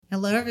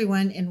Hello,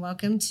 everyone, and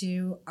welcome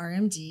to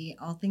RMD,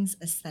 All Things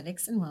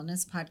Aesthetics and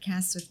Wellness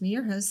podcast with me,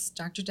 your host,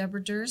 Dr.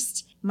 Deborah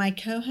Durst, my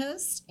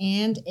co-host,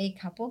 and a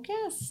couple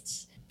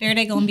guests.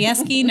 Verity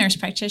Golombieski, nurse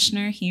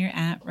practitioner here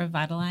at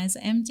Revitalize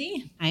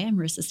MD. Hi, I'm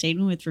Marissa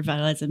Staten with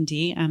Revitalize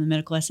MD. I'm a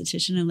medical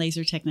esthetician and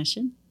laser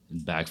technician.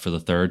 Back for the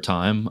third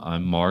time,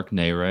 I'm Mark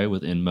Nayray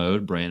with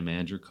InMode, brand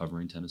manager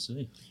covering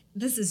Tennessee.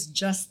 This is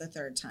just the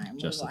third time.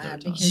 Just the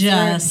third time.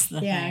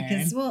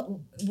 Because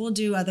we'll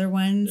do other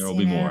ones. There'll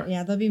be more.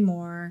 Yeah, there'll be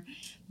more.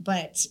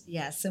 But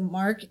yeah, so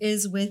Mark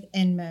is with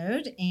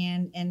InMode,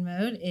 and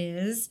InMode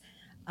is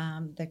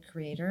the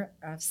creator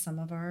of some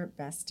of our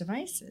best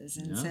devices.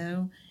 And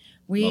so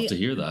we love to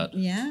hear that.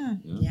 Yeah.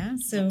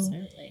 So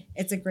Absolutely.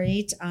 it's a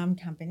great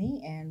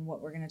company, and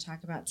what we're going to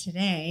talk about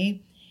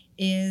today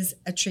is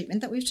a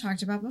treatment that we've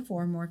talked about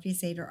before,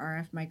 Morpheus 8 or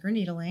RF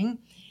microneedling.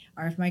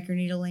 RF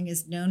microneedling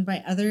is known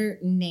by other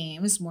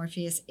names.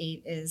 Morpheus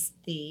 8 is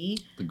the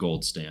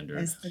gold standard.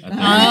 look at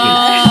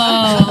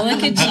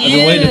you. I've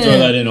been waiting to throw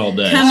that in all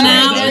day. Coming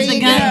out there with the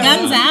you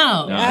guns go.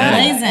 out.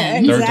 Hey,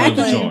 Blazing. third time's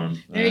Exactly. the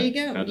charm. There you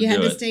go. Had to You had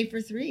do to it. stay for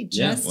three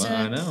Yeah, just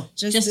I know.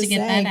 to to get say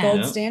that gold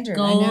out. standard.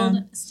 I know.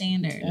 Gold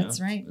standard.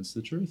 That's right. That's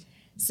the truth.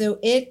 So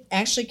it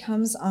actually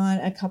comes on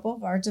a couple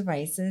of our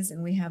devices,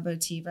 and we have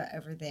Votiva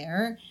over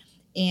there.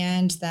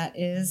 And that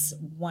is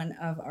one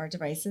of our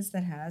devices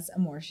that has a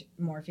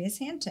Morpheus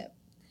hand tip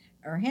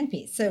or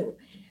handpiece.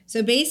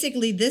 So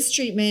basically this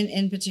treatment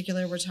in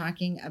particular we're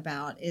talking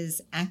about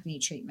is acne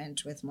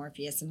treatment with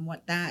Morpheus and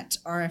what that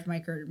RF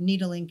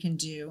microneedling can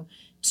do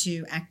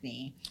to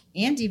acne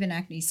and even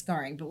acne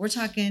scarring. But we're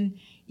talking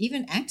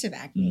even active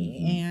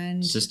acne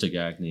and Cystic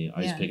acne,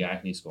 ice pick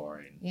acne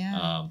scarring.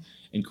 Yeah.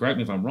 And correct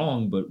me if I'm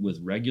wrong, but with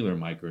regular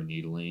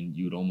microneedling,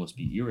 you would almost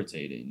be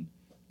irritating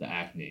the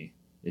acne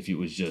if it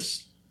was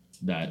just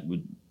that.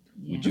 Would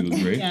you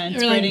agree? Yeah, and Or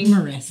like spreading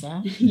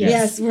Marissa.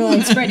 Yes, we're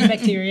like spreading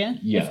bacteria.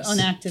 Yes. On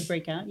active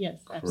breakout.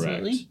 Yes,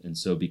 absolutely. Correct. And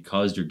so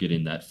because you're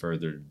getting that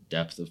further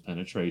depth of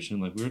penetration,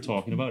 like we were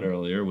talking about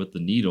earlier with the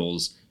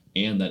needles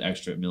and that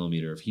extra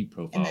millimeter of heat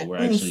profile, that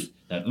we're oomph. actually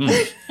that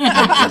oomph,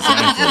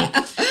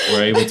 exactly.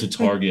 We're able to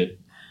target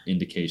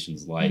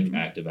indications like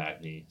active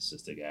acne,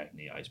 cystic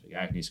acne, ice pick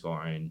acne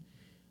scarring.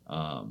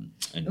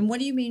 And what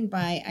do you mean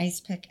by ice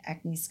pick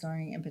acne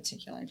scarring in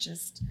particular?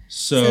 Just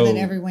so so that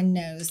everyone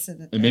knows. So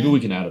that and maybe we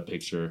can add a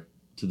picture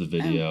to the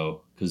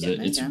video because Yeah,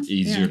 it's there you go.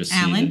 easier to see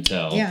Alan? than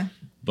tell. Yeah.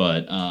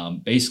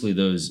 But basically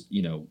those,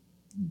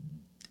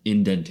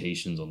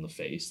 indentations on the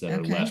face that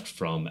Okay. are left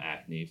from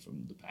acne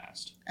from the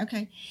past.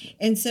 Okay.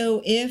 And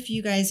so if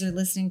you guys are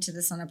listening to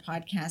this on a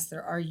podcast,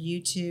 there are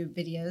YouTube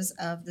videos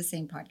of the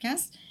same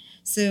podcast.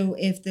 So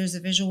if there's a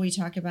visual we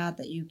talk about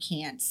that you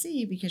can't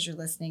see because you're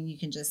listening, you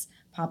can just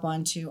pop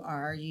onto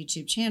our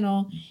YouTube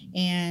channel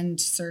and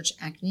search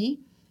acne.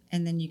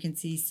 And then you can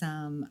see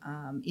some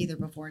either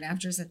before and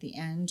afters at the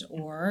end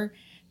or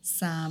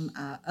some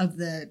of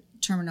the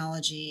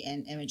terminology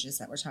and images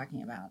that we're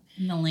talking about.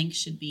 And the link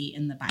should be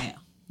in the bio.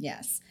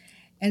 Yes.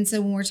 And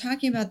so when we're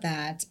talking about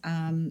that,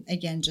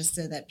 again, just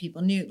so that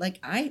people knew,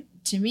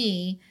 to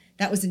me,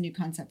 that was a new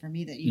concept for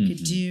me that you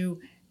could do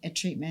a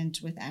treatment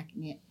with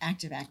acne,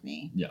 active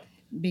acne. Yeah.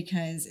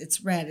 Because it's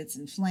red, it's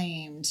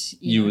inflamed.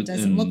 You it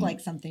doesn't look like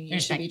something you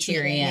There's should be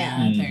bacteria. treating.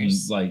 Yeah.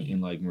 There's- Like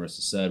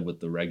Marissa said, with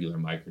the regular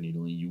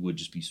microneedling, you would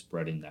just be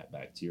spreading that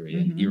bacteria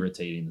and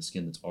irritating the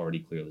skin that's already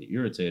clearly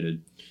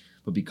irritated.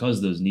 But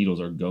because those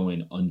needles are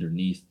going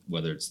underneath,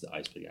 whether it's the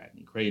ice pick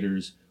acne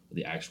craters or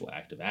the actual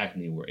active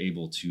acne, we're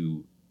able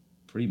to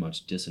pretty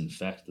much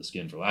disinfect the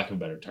skin, for lack of a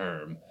better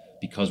term,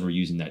 because we're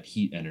using that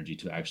heat energy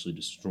to actually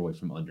destroy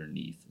from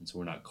underneath. And so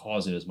we're not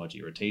causing as much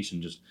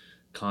irritation, just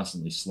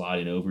constantly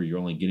sliding over. You're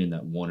only getting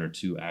that one or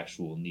two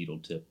actual needle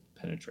tip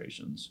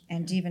penetrations.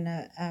 And even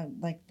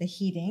like the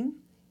heating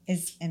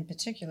is in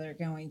particular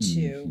going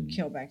to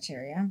kill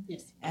bacteria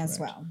Yes. as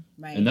Correct. well.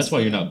 Right. And that's why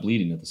you're not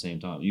bleeding at the same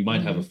time. You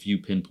might have a few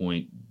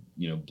pinpoint,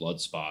 blood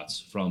spots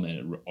from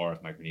an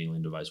RF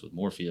microneedling device with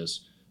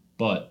Morpheus,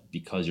 but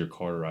because you're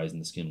cauterizing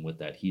the skin with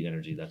that heat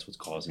energy, that's what's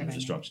causing the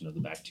destruction of the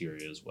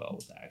bacteria as well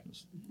with the acne.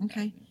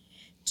 Okay.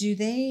 Do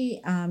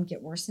they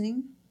get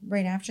worsening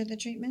right after the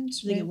treatment?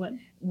 Do they get what?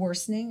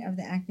 Worsening of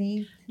the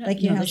acne? No,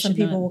 Like, you no, know, they some should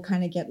people not. will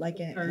kind of get like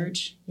a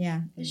Purge.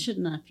 Yeah. It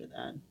shouldn't after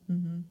that.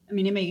 Mm-hmm. I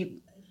mean, it may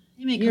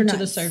You're come to not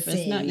the surface.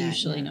 seeing Not that,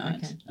 usually no. not.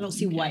 Okay. I don't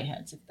see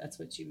whiteheads if that's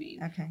what you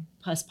mean. Okay.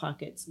 Pus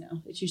pockets,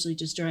 no. It's usually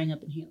just drying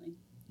up and healing.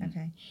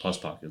 Okay. Pus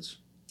pockets.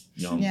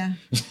 Yum. Yeah.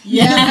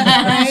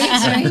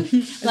 Yeah. Right.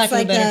 It's Lack of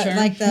a better term.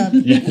 like the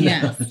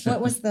Yeah.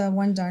 what was the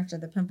one doctor,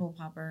 the pimple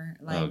popper?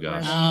 Like, Oh, gosh.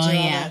 where they Oh, do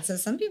all yeah. that. So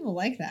some people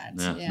like that.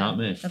 Yeah, not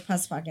me. The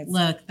pus pockets.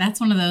 Look, that's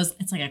one of those,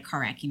 it's like a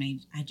car wreck.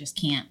 I just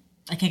can't.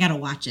 Like, I got to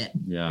watch it. I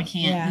Yeah.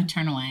 can't Yeah.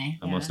 turn away.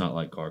 I must not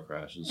like car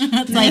crashes.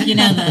 It's like,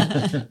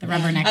 the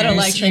rubberneckers. I don't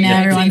like train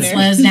everyone wrecks either.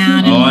 slows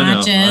down and Oh, I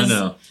watches.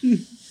 know.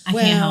 I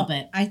can't help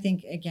it. I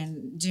think,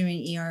 again,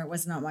 doing ER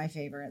was not my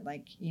favorite.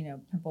 Like,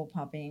 pimple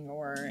popping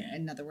or,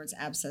 in other words,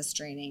 abscess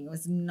draining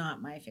was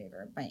not my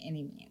favorite by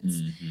any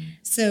means. Mhm.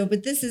 So,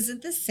 but this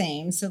isn't the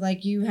same. So,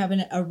 like, you have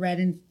a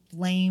red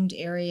inflamed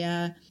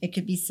area. It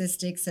could be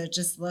cystic, so it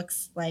just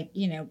looks like,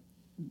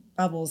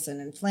 bubbles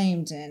and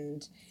inflamed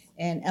and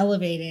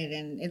elevated,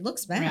 and it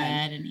looks bad.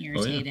 Red and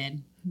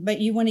irritated.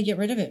 But you want to get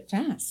rid of it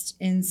fast.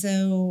 And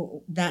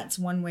so that's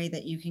one way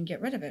that you can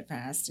get rid of it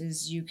fast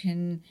is you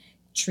can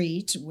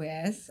treat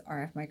with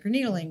RF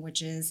microneedling,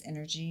 which is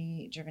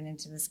energy driven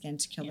into the skin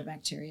to kill the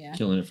bacteria.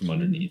 Killing it from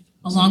underneath.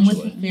 Along with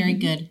essentially. very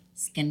good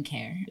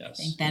skincare. Yes.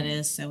 I think that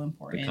is so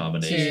important. The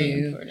combination.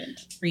 To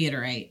important.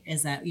 reiterate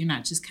is that you're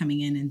not just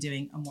coming in and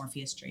doing a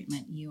Morpheus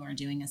treatment, you are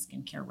doing a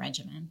skincare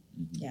regimen.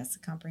 Yes,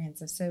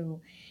 comprehensive.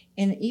 So,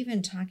 and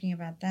even talking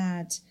about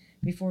that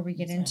before we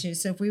get into,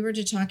 so if we were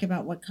to talk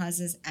about what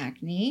causes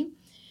acne,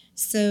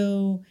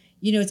 so,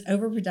 it's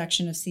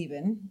overproduction of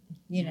sebum,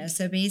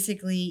 so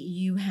basically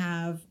you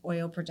have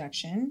oil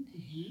production.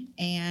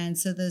 And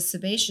so the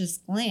sebaceous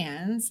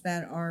glands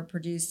that are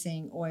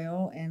producing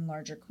oil in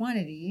larger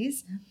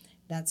quantities,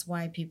 that's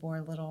why people are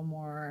a little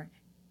more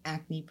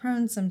acne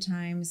prone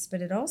sometimes,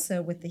 but it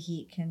also with the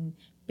heat can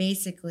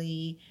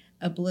basically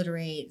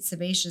obliterate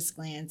sebaceous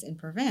glands and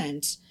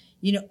prevent,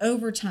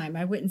 over time.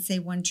 I wouldn't say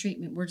one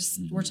treatment.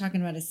 We're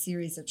talking about a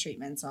series of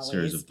treatments always.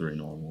 Series of 3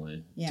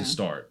 normally to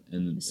start.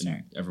 And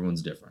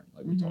everyone's different,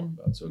 like we talked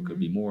about. So it could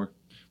be more,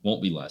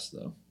 won't be less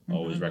though.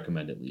 Always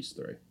recommend at least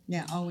 3.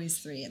 Yeah, always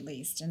 3 at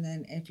least. And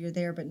then if you're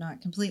there but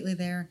not completely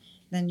there,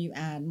 then you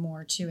add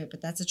more to it.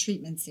 But that's a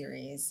treatment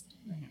series.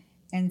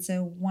 And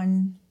so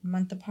 1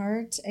 month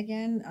apart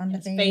again on the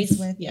base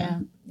with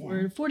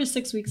We're 4 to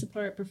 6 weeks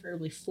apart,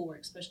 preferably 4,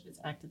 especially if it's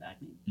active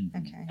acne.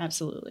 Okay.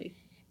 Absolutely.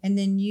 And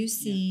then you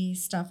see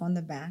stuff on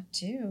the back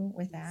too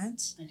with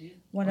that. I do.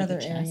 What Or other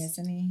the chest. areas?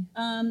 Any?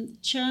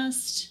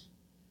 Chest,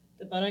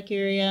 the buttock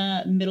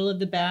area, middle of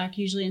the back,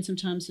 usually, and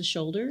sometimes the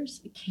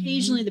shoulders.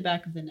 Occasionally the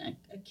back of the neck.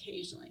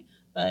 Occasionally.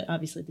 But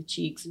obviously the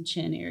cheeks and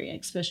chin area,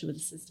 especially with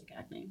the cystic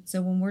acne.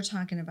 So when we're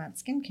talking about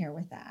skincare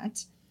with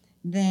that,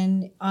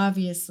 then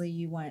obviously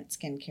you want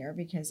skincare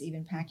because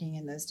even packing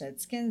in those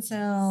dead skin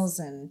cells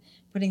and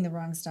putting the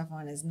wrong stuff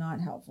on is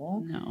not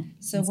helpful. No.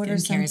 So And what are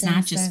some skincare things is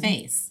not just that-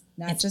 face.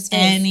 Not It's just face.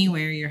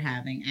 anywhere you're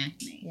having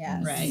acne.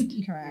 Yes. Right.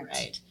 Correct.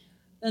 Right.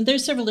 And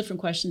there's several different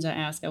questions I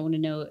ask. I want to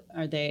know,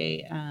 are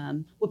they,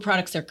 what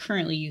products they're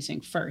currently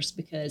using first?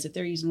 Because if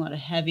they're using a lot of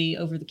heavy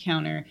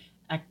over-the-counter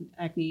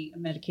acne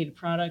medicated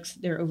products,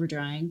 they're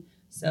over-drying.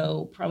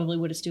 So probably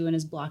what it's doing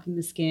is blocking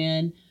the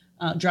skin,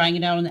 drying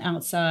it out on the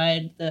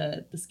outside.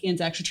 The skin's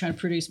actually trying to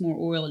produce more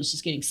oil and it's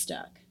just getting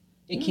stuck.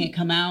 It can't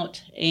come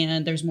out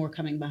and there's more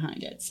coming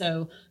behind it.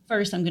 So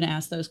first I'm going to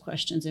ask those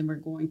questions and we're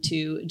going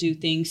to do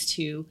things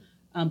to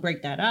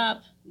break that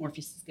up.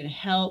 Morpheus is going to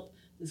help.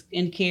 The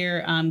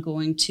skincare, I'm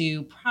going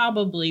to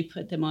probably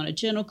put them on a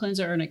gentle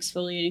cleanser or an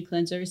exfoliating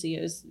cleanser.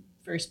 Zio's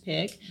first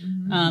pick.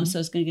 So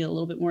it's going to get a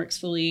little bit more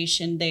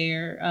exfoliation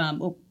there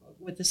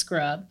with the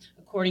scrub,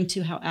 according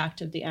to how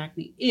active the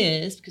acne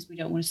is, because we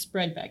don't want to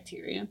spread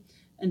bacteria.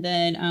 And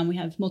then we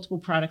have multiple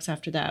products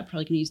after that.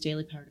 Probably going to use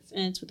Daily Power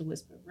Defense with a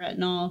wisp of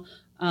retinol,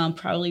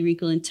 probably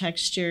Wrinkle and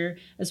Texture,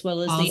 as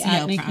well as All the Zio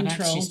acne products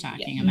control. she's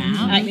talking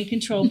about. Acne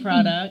control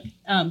product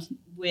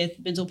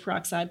with benzoyl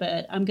peroxide.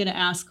 But I'm going to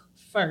ask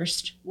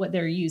first what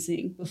they're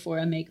using before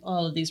I make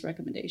all of these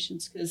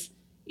recommendations, because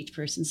each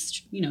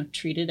person's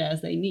treated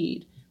as they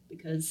need.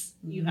 Because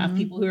you have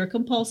people who are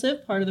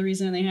compulsive. Part of the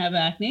reason they have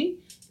acne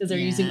because they're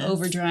using Yes.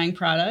 over drying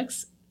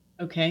products.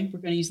 Okay, we're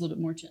going to use a little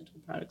bit more gentle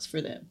products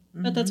for them,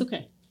 but that's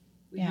okay.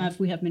 We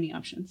have many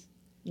options.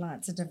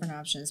 Lots of different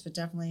options, but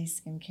definitely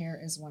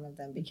skincare is one of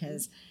them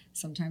because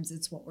sometimes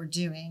it's what we're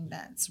doing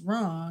that's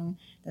wrong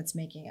that's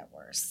making it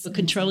worse. But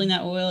controlling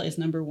that oil is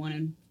number one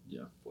and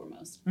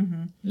foremost.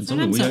 And something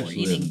Sometimes we what we're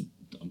actually eating.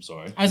 I'm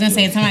sorry. I was going to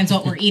say, and sometimes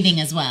what we're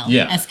eating as well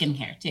as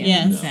skincare too.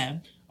 Yes. So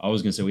I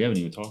was going to say we haven't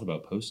even talked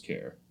about post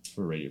care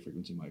for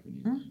radiofrequency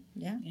microneedling.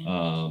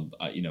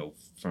 Yeah.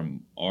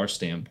 From our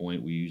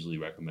standpoint, we usually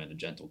recommend a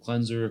gentle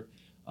cleanser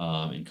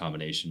in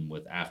combination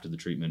with after the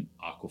treatment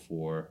Aquaphor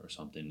or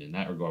something. In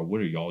that regard,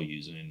 what are y'all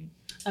using?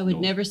 I would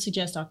never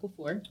suggest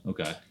Aquaphor.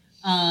 Okay.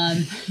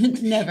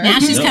 Never. now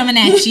she's coming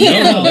at you.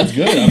 No, that's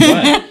good. I'm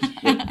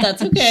glad.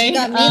 That's okay. She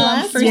got me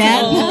last First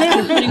time. of all,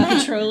 you're putting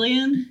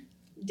petroleum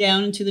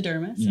down into the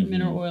dermis, or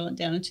mineral oil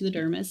down into the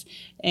dermis,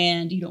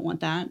 and you don't want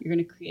that. You're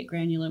going to create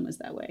granulomas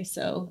that way.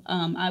 So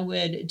I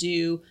would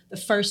do the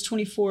first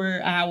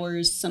 24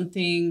 hours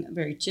something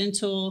very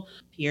gentle.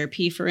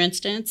 PRP, for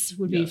instance,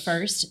 would be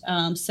first.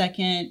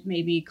 Second,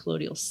 maybe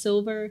colloidal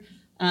silver.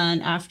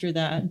 And after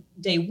that,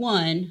 day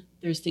 1,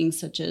 there's things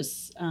such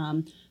as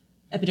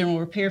epidermal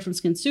repair from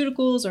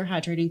SkinCeuticals or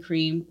hydrating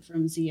cream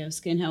from Zio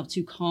Skin Health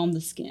to calm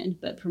the skin,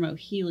 but promote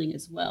healing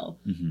as well.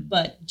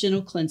 But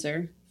gentle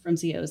cleanser from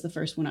Zio is the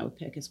first one I would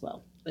pick as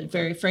well. But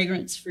very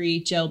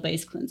fragrance-free,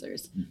 gel-based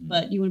cleansers.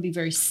 But you want to be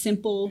very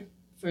simple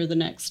for the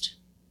next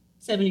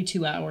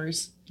 72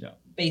 hours,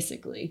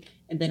 basically.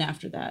 And then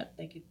after that,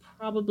 they could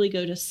probably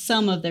go to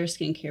some of their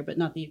skincare, but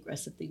not the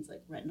aggressive things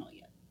like retinol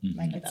yet.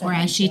 Like it's Or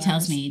as she 72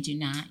 tells hours. me, do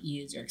not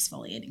use your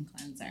exfoliating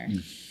cleanser.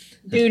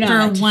 Do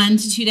not. For 1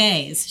 to 2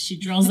 days. She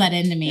drills that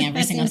into me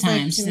every single Seems like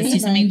time. to She me, says, do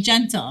something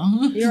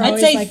gentle. You're I'd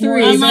always say like, 3. more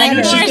I'm is like, better.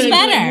 more's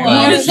better.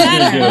 Well, More's she's gonna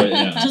better. do it,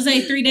 yeah. She'll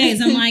say 3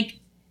 days. I'm like,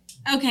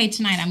 okay,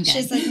 tonight I'm good.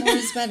 She's like, more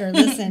is better.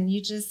 Listen,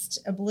 you just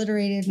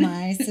obliterated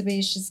my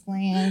sebaceous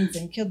glands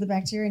and killed the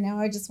bacteria. Now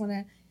I just want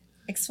to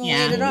exfoliate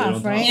Yeah. it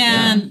off, right?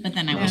 yeah, but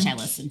then I Yeah. wish I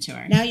listened to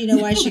her. Now you know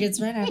why she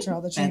gets red after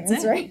all the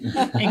treatments, it. right?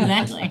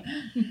 Exactly.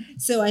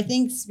 So I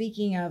think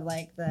speaking of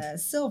like the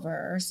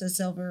silver, so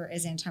silver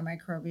is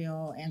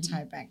antimicrobial,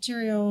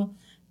 antibacterial,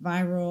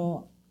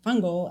 viral,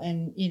 fungal,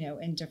 and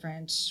in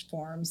different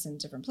forms and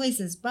different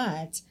places.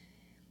 But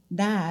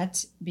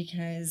that,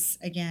 because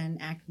again,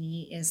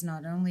 acne is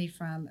not only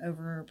from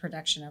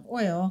overproduction of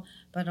oil,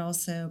 but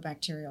also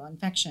bacterial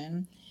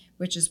infection,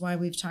 which is why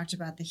we've talked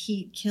about the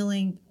heat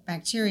killing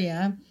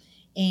bacteria,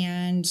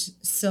 and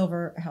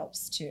silver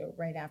helps too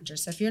right after.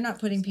 So if you're not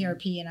putting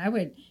PRP, and I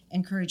would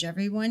encourage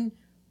everyone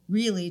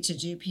really to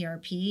do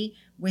PRP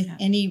with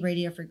any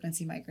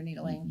radiofrequency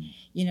microneedling.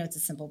 It's a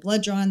simple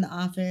blood draw in the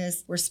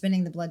office. We're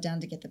spinning the blood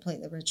down to get the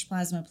platelet-rich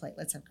plasma.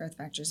 Platelets have growth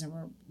factors, and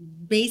we're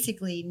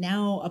basically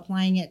now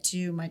applying it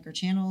to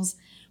microchannels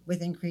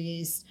with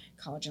increased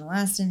collagen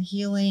elastin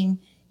healing.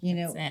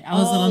 That's it. All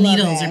those little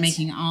needles are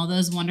making all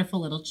those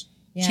wonderful little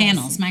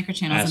channels,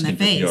 microchannels in the Asking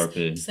for face.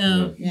 PRP.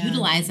 So Yeah.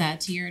 utilize that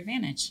to your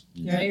advantage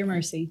You're at your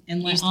mercy.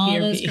 and let Use all PRP.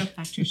 those growth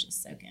factors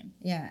just soak in.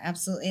 Yeah,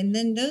 absolutely. And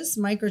then those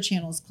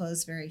microchannels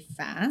close very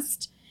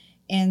fast.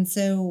 And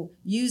so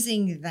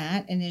using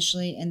that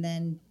initially and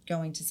then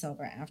going to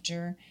silver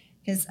after,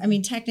 because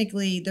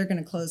technically they're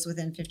going to close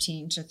within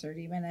 15 to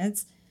 30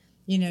 minutes.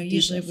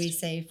 Usually we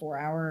say 4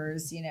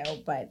 hours,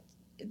 but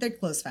they're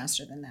close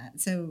faster than that.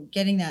 So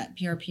getting that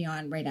PRP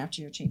on right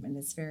after your treatment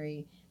is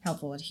very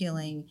helpful at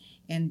healing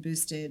and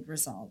boosted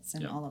results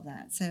and all of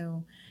that.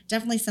 So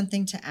definitely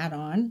something to add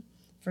on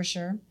for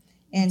sure,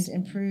 and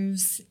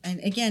improves. And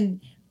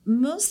again,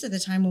 most of the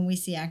time when we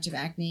see active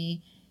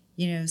acne,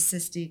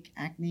 cystic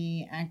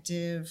acne,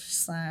 active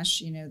 /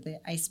 the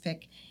ice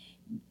pick,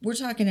 we're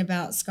talking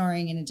about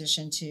scarring in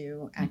addition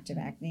to active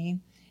acne.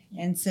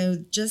 And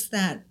so just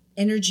that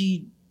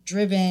energy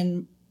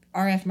driven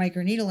RF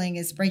microneedling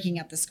is breaking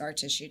up the scar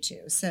tissue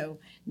too. So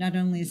not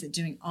only is it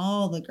doing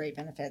all the great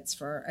benefits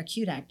for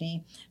acute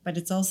acne, but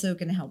it's also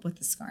going to help with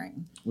the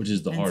scarring. Which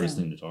is the And hardest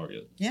so- thing to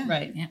target. Yeah.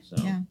 Right. Yeah.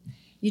 So Yeah.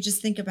 You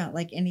just think about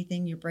like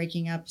anything you're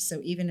breaking up.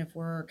 So even if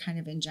we're kind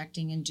of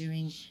injecting and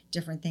doing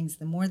different things,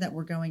 the more that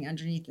we're going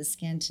underneath the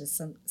skin to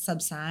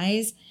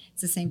subsize,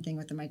 it's the same thing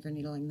with the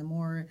microneedling. The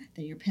more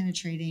that you're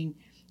penetrating,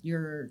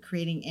 you're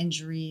creating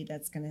injury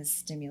that's going to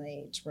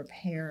stimulate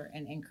repair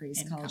and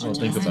increase And collagen. Well,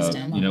 collagen think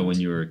elastin. about, when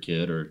you were a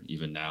kid or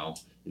even now,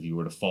 if you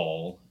were to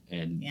fall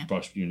and Yeah.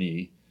 brush your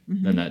knee,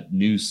 Mhm. then that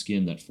new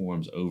skin that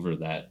forms over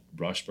that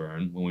brush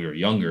burn when we were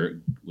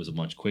younger was a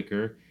much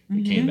quicker.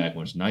 It came back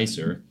much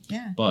nicer.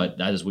 Yeah. But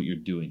that is what you're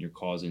doing. You're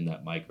causing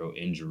that micro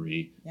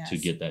injury to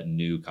Yes. get that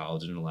new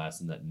collagen and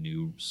elastin, that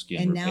new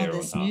skin And repair now on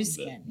this top new of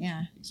skin. it.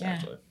 Yeah.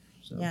 Exactly.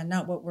 So. Yeah.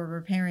 Not what we're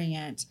repairing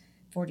at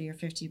 40 or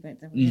 50,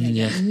 but then Mm, we're going to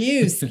yeah. get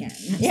new skin.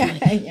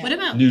 Yeah. Yeah. What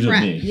about New to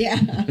prep? me.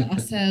 Yeah.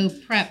 So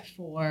prep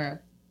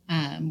for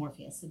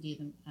Morpheus to do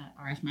the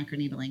RF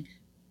microneedling.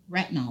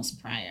 Retinols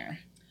prior.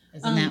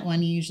 Isn't that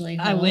one you usually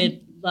hold? I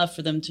would love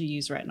for them to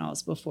use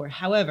retinols before.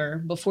 However,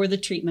 before the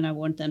treatment, I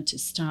want them to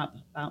stop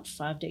about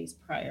 5 days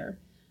prior,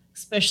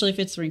 especially if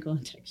it's wrinkle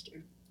and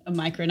texture. A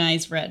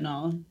micronized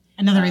retinol.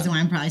 Another reason why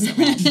I'm probably so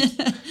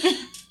red.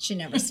 She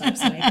never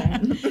stops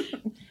anything.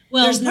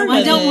 Well, There's no part I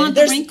of don't it- want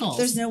the there's, wrinkles.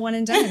 There's no one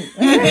and done.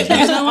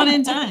 There's no one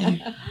in time.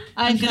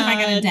 I'm I've good if I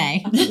got a had-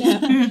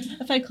 day.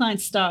 I've had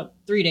clients stop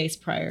 3 days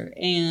prior,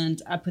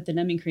 and I put the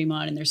numbing cream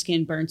on, and their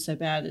skin burns so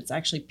bad it's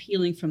actually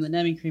peeling from the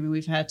numbing cream, and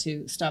we've had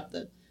to stop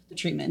the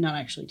treatment and not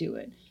actually do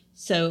it.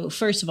 So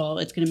first of all,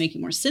 it's going to make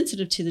you more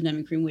sensitive to the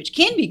numbing cream, which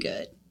can be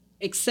good,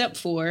 except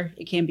for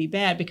it can be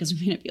bad because we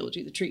may not be able to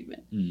do the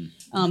treatment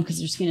because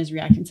their skin is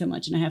reacting so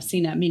much, and I have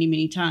seen that many,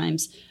 many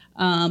times.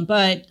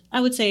 But I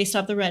would say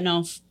stop the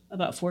retinol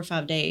about 4 or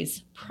 5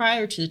 days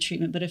prior to the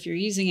treatment. But if you're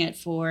using it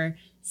for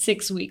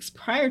 6 weeks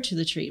prior to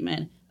the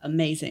treatment,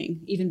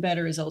 amazing, even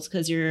better results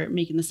because you're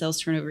making the cells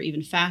turn over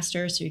even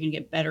faster, so you're going to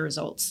get better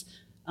results.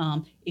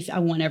 If I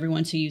want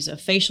everyone to use a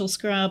facial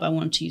scrub, I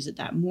want them to use it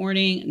that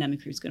morning. Numbing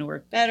cream is going to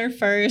work better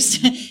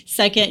first.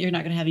 Second, you're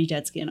not going to have any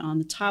dead skin on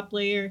the top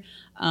layer.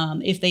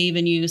 If they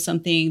even use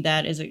something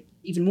that is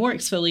even more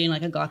exfoliating,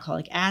 like a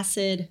glycolic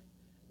acid,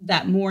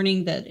 that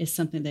morning, that is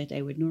something that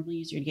they would normally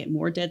use. You're going to get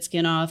more dead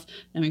skin off.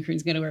 Numbing cream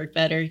is going to work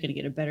better. You're going to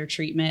get a better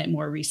treatment,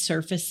 more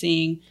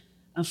resurfacing,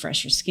 a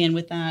fresher skin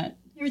with that.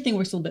 Everything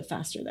works a little bit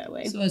faster that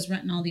way. So is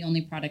retinol the only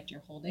product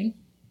you're holding?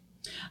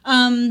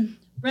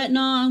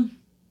 Retinol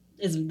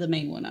is the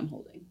main one I'm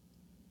holding.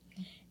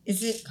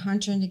 Is it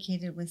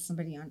contraindicated with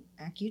somebody on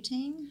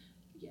Accutane?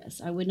 Yes,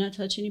 I would not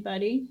touch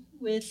anybody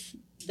that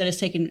has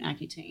taken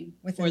Accutane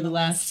Within for the the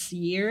last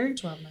year.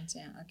 12 months,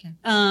 yeah,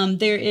 okay.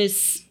 There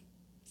is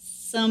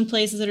some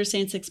places that are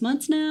saying 6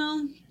 months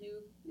now, new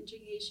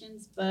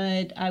indications,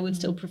 but I would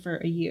still prefer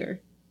a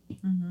year.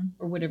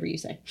 or whatever you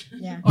say.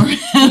 Yeah. Or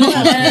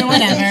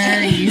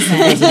whatever you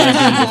say.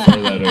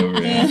 Throw that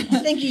over, yeah. I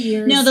think a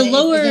year. Now is the safe.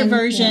 lower Again,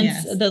 versions,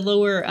 Yes. the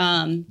lower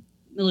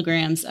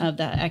milligrams of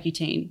that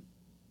Accutane,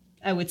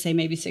 I would say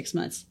maybe 6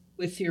 months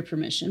with your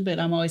permission, but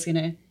I'm always going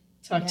to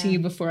talk to Yeah. you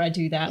before I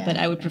do that. But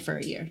Yeah. I would prefer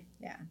a year.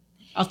 Yeah.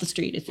 Off the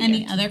street. It's a Any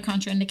year. other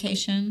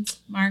contraindications,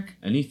 Mark?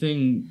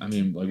 Anything, I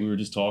mean, like we were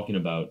just talking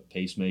about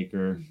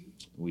pacemaker,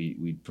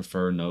 we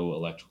prefer no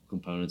electrical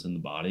components in the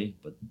body,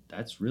 but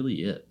that's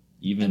really it.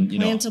 Even,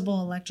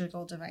 Implantable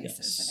electrical devices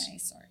Yes. of any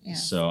sort. Yeah.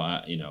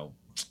 So,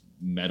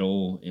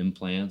 metal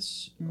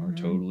implants are Mhm.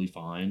 totally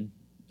fine.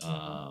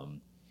 I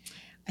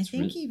It's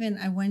think really- even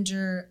I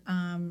wonder,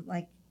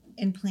 like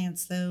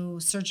implants though,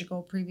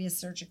 previous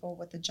surgical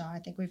with the jaw. I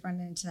think we've run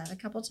into that a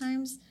couple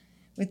times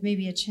with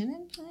maybe a chin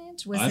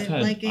implant. Was I've it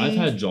had like a? I've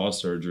had jaw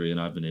surgery and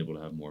I've been able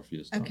to have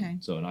Morpheus done. Okay.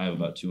 So, and I have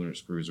about 200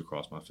 screws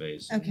across my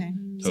face. Okay.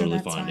 So Totally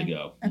that's fine to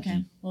go.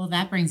 Okay. Well,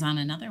 that brings on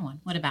another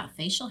one. What about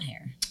facial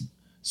hair?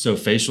 So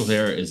facial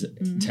hair is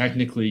Mhm.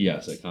 technically,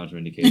 yes, a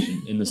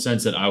contraindication in the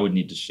sense that I would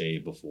need to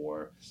shave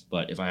before.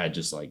 But if I had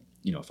just like,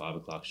 5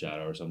 o'clock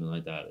shadow or something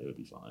like that, it would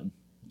be fine.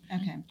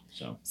 Okay.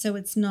 So So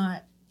it's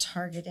not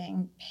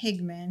targeting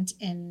pigment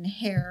in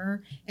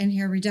hair and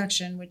hair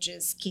reduction, which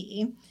is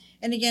key.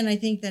 And again, I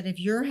think that if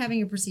you're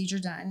having a procedure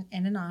done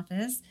in an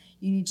office,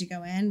 you need to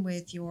go in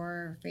with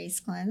your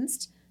face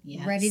cleansed,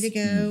 Yes. ready to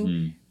go,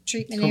 Mhm.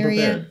 treatment Come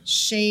area, prepared.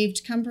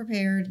 shaved, come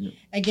prepared. Yep.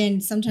 Again,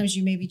 sometimes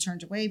you may be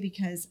turned away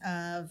because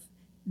of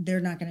they're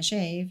not going to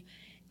shave,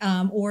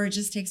 or it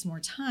just takes more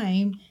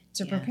time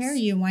to prepare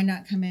Yes. you. Why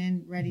not come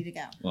in ready to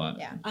go? Well,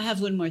 Yeah. I have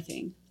one more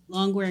thing.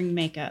 Long wearing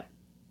makeup.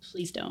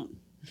 Please don't.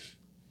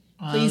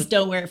 Oh, Please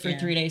don't wear it for yeah.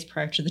 3 days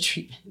prior to the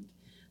treatment.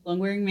 Long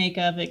wearing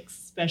makeup,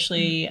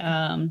 especially,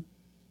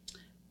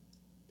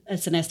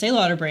 it's an Estee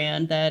Lauder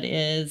brand that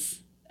is,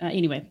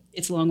 anyway,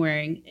 it's long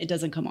wearing. It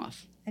doesn't come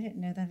off. I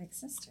didn't know that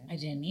existed. I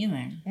didn't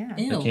either. Yeah.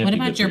 Ew. That can't What be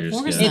about good for your your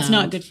pores? skin. It's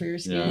not good for your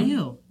skin. Yeah.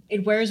 Ew.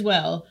 It wears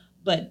well,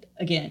 but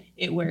again,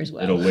 it wears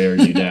well. it'll wear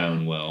you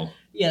down well.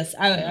 Yes,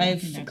 I think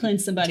I've that'd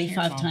cleansed somebody be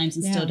 5 terrible. times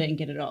and Yeah. still didn't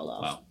get it all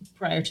off Wow.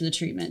 prior to the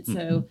treatment.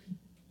 So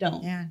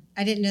don't. Yeah,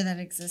 I didn't know that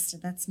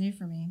existed. That's new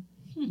for me.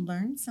 Hmm.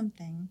 Learned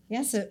something.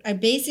 Yeah, so I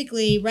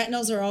basically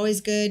retinols are always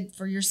good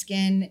for your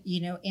skin.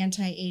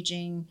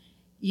 Anti-aging.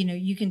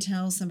 You can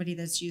tell somebody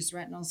that's used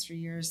retinols for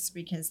years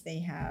because they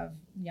have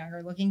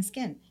younger looking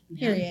skin.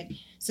 Period.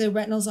 So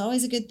retinol's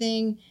always a good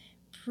thing.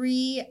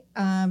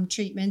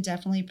 Treatment,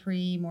 definitely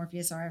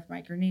pre-Morpheus RF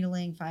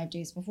microneedling. 5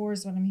 days before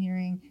is what I'm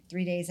hearing.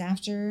 3 days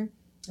after,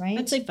 right?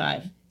 I'd say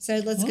 5. So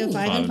let's go Ooh.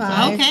 5 and 5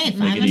 5. Okay, Make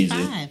 5 it and easy.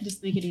 5.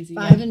 Just make it easy.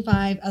 5 and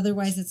 5.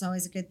 Otherwise, it's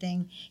always a good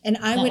thing. And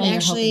I would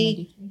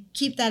actually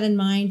keep that in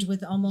mind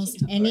with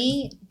almost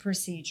any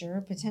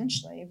procedure,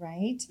 potentially,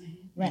 right?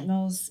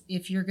 Retinols,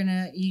 if you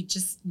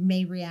just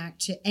may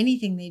react to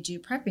anything they do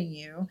prepping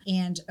you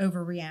and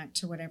overreact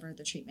to whatever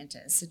the treatment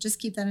is. So just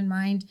keep that in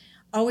mind.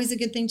 Always a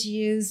good thing to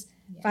use.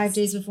 5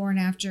 days before and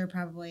after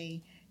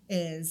probably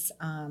is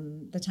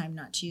the time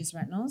not to use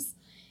retinols.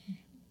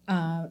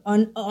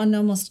 On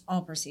almost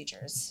all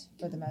procedures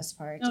for the most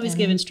part. Always And-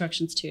 give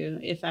instructions too.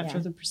 If after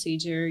Yeah. the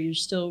procedure you're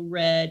still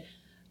red,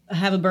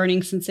 have a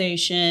burning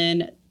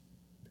sensation,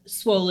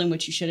 swollen,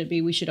 which you shouldn't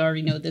be, we should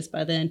already know this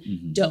by then.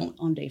 Mhm. Don't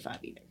on day 5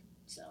 either.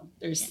 So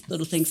there's Yes.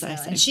 little things I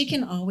So, say. and she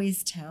can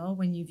always tell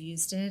when you've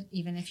used it,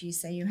 even if you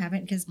say you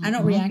haven't, because I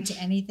don't Mhm. react to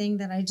anything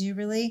that I do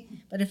really.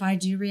 But if I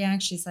do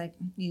react, she's like,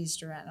 "You used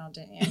your retinol,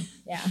 didn't you?"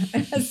 Yeah.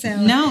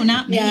 So No,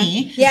 not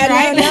me. Yeah,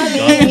 Right? no, not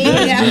me.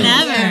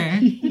 Yeah.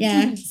 Never.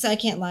 Yeah. So I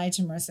can't lie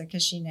to Marissa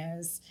because she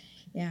knows.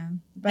 Yeah.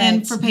 But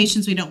And for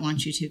patients, we don't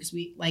want you to because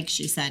we, like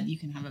she said, you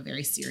can have a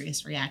very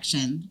serious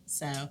reaction.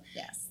 So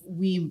yes,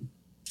 we,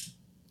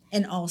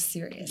 in all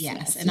seriousness.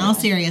 yes, in all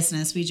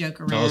seriousness, we joke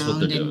around. Tell us what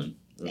they're and- doing.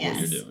 Or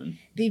Yes. what you're doing.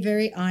 Be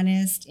very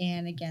honest,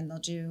 and again, they'll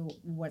do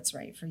what's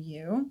right for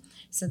you,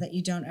 so that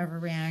you don't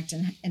overreact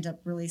and end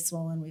up really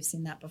swollen. We've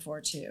seen that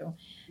before too,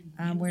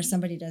 where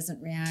somebody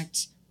doesn't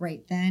react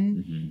right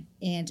then Mhm.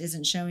 and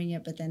isn't showing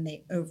it, but then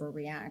they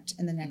overreact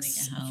in the next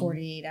get home.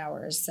 48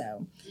 hours.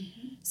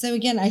 So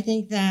again, I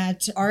think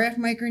that RF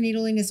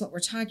microneedling is what we're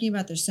talking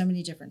about. There's so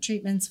many different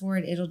treatments for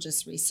it. It'll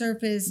just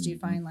resurface, do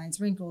fine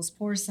lines, wrinkles,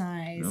 pore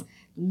size, Yep.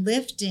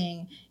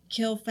 lifting,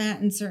 kill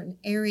fat in certain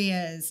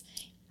areas.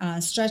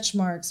 Stretch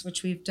marks,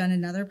 which we've done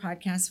another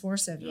podcast for.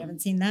 So if you Yep.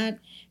 haven't seen that,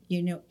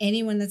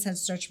 anyone that's had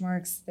stretch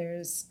marks,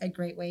 there's a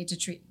great way to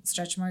treat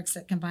stretch marks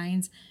that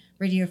combines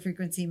radio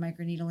frequency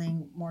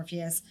microneedling,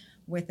 Morpheus,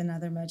 with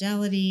another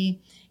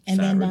modality. And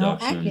Fat then now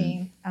reduction.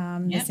 acne,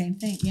 the Yep. same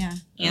thing. Yeah.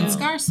 And Um,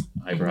 scars.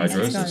 And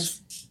Hyperhidrosis.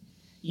 scars.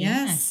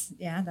 Yes.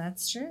 Yeah,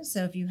 that's true.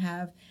 So if you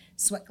have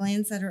sweat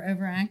glands that are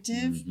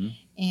overactive Mhm.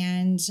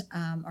 and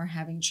are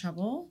having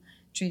trouble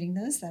treating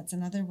those, that's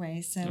another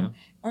way. So Yeah.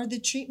 are the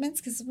treatments,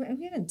 because we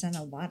haven't done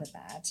a lot of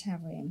that,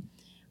 have we?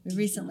 We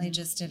recently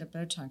just did a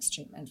Botox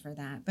treatment for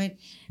that. But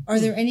are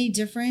there any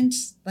different,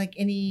 like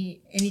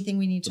anything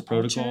we need The to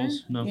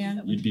protocols? alter? No,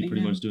 Yeah. you'd be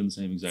pretty Yeah. much doing the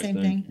same exact Same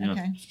thing. thing. Yeah.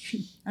 Okay.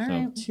 All So-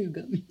 right. 2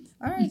 gummies.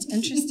 All right.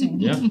 Interesting.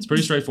 Yeah, it's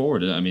pretty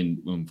straightforward. I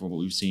mean, from what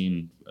we've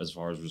seen as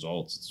far as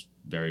results, it's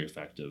very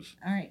effective.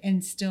 All right.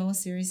 And still a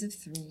series of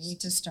 3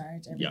 to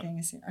start. Everything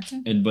is here.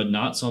 Okay. But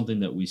not something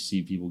that we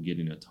see people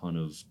getting a ton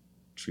of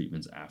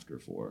treatments after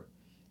for.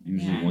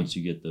 Usually, Yeah. once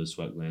you get those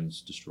sweat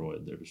glands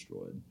destroyed, they're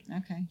destroyed.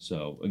 Okay.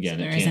 So So again,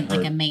 there it can't isn't like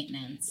hurt. a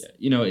maintenance.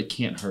 It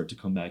can't hurt to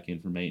come back in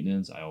for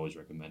maintenance. I always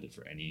recommend it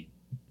for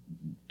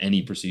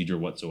any procedure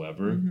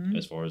whatsoever, Mhm.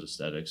 as far as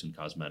aesthetics and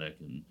cosmetic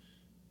and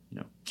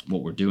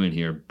what we're doing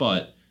here.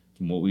 But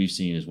from what we've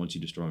seen is once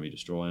you destroy them, you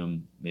destroy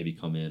them. Maybe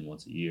come in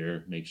once a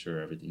year, make sure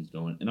everything's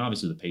going. And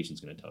obviously, the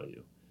patient's going to tell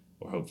you,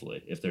 or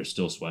hopefully, if they're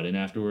still sweating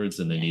afterwards,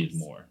 then they needed Yes.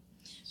 more.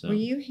 So Were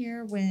you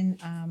here when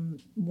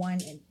one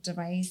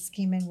device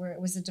came in where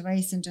it was a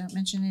device, and don't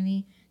mention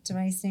any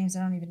device names.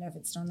 I don't even know if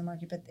it's still on the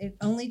market, but it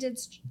only did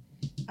sweat.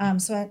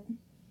 So I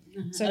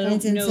for don't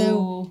instance,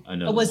 know. I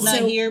know. I was the not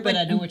So- here, but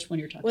but- I know which one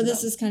you're talking Well, about.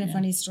 this is kind of Yeah.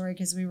 funny story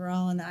because we were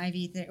all in the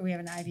IV. We have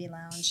an IV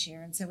lounge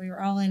here, and so we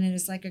were all in. It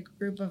was like a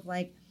group of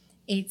like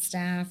 8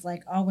 staff,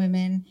 like all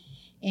women,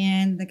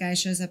 and the guy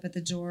shows up at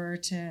the door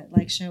to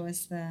like show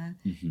us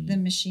Mhm. the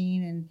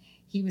machine, and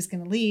he was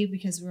going to leave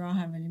because we were all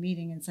having a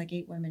meeting. And it's like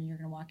 8 women. You're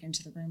going to walk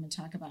into the room and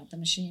talk about the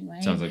machine,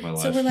 right? Sounds like my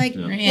life. So we're like,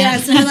 Yeah. yeah.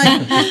 So we're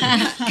like,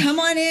 come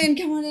on in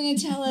and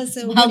tell us.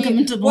 So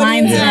Welcome to the what do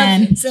you Lion's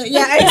have?" Den. So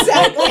yeah,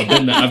 exactly. I've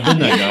been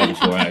that guy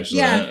before, actually.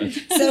 Yeah.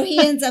 So he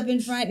ends up in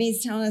front and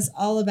he's telling us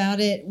all about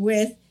it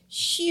with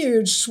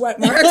huge sweat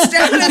marks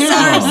down his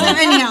arms. So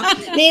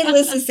anyhow,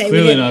 needless to say,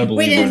 Clearly not a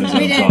believer in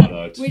his own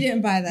product. we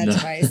didn't buy that No.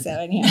 device. So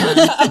anyhow,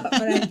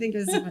 but I think it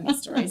was a funny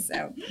story.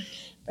 So,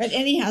 but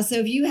anyhow, so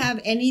if you have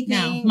anything,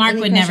 No, Mark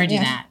any would never question- do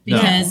yeah. that No.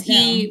 because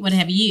he would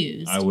have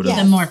used I would the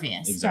have-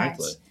 Morpheus.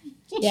 Exactly.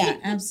 Yeah,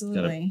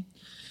 absolutely.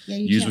 Yeah,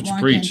 you use can't what you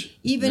walk preach. in.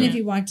 Even Yeah. if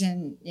you walked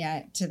in,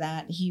 to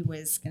that, he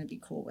was going to be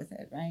cool with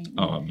it, right?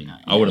 Oh, I mean,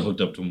 I would have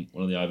hooked up to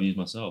one of the IVs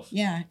myself.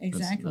 Yeah, That's-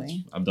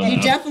 exactly. I've done You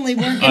that. definitely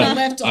weren't going to I've-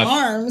 lift I've-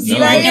 arms. No.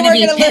 You weren't You're going gonna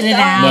to be lift pitted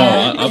arms.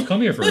 out. No, I've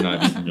come here for an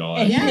IV from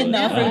y'all. Yeah, actually.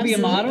 no, for to be a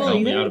model.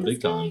 Help me You out a know big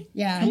this guy? time.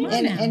 Yeah, Come on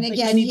and now. and Like,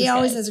 again, I need he this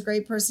always guy. has a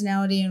great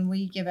personality, and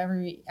we give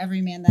every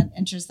man that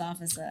enters the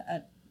office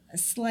a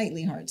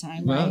slightly hard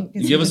time, Well, right? 'Cause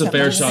you he give us was a up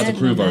fair all shot to set.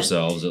 prove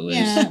ourselves, at least.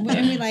 Yeah,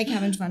 and we like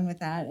having fun with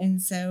that,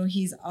 and so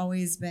he's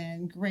always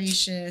been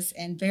gracious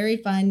and very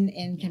fun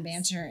and can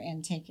banter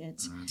and take it.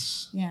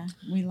 That's- Yeah,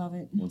 we love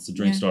it. Once the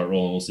drinks Yeah. start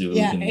rolling, we'll see who,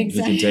 Yeah, can,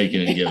 exactly. who can take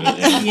it and give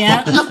it.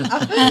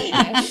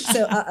 Yeah.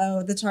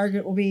 So, the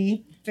target will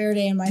be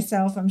Faraday and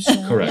myself, I'm sure.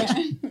 Correct.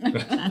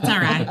 Yeah. That's all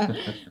right.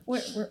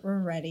 We're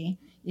ready.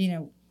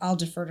 I'll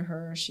defer to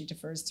her, or she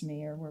defers to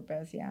me, or we're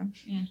both, Yeah.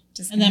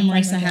 Just And then kinda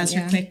fun Marissa with has it,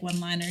 her yeah. quick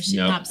one-liner she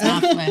Yep. pops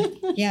off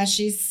with. Yeah,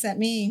 she's set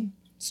me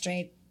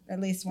straight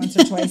at least once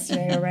or twice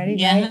today already,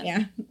 Yeah. right?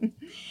 Yeah.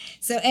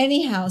 So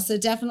anyhow, so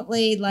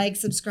definitely like,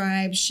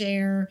 subscribe,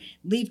 share,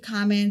 leave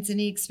comments,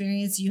 any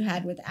experience you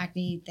had with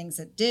acne, things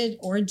that did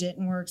or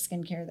didn't work,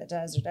 skincare that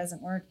does or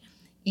doesn't work.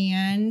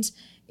 And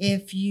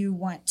if you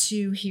want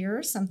to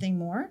hear something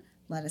more,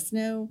 let us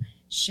know.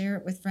 Share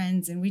it with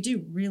friends, and we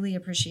do really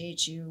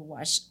appreciate you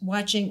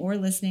watching or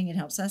listening. It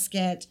helps us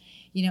get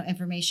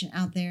information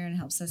out there and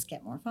helps us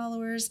get more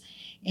followers.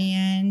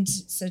 And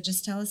so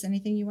just tell us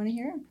anything you want to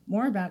hear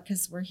more about,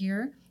 because we're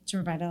here to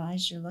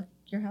revitalize your look,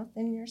 your health,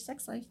 and your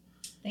sex life.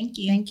 Thank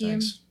you. Thank you.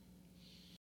 Thanks.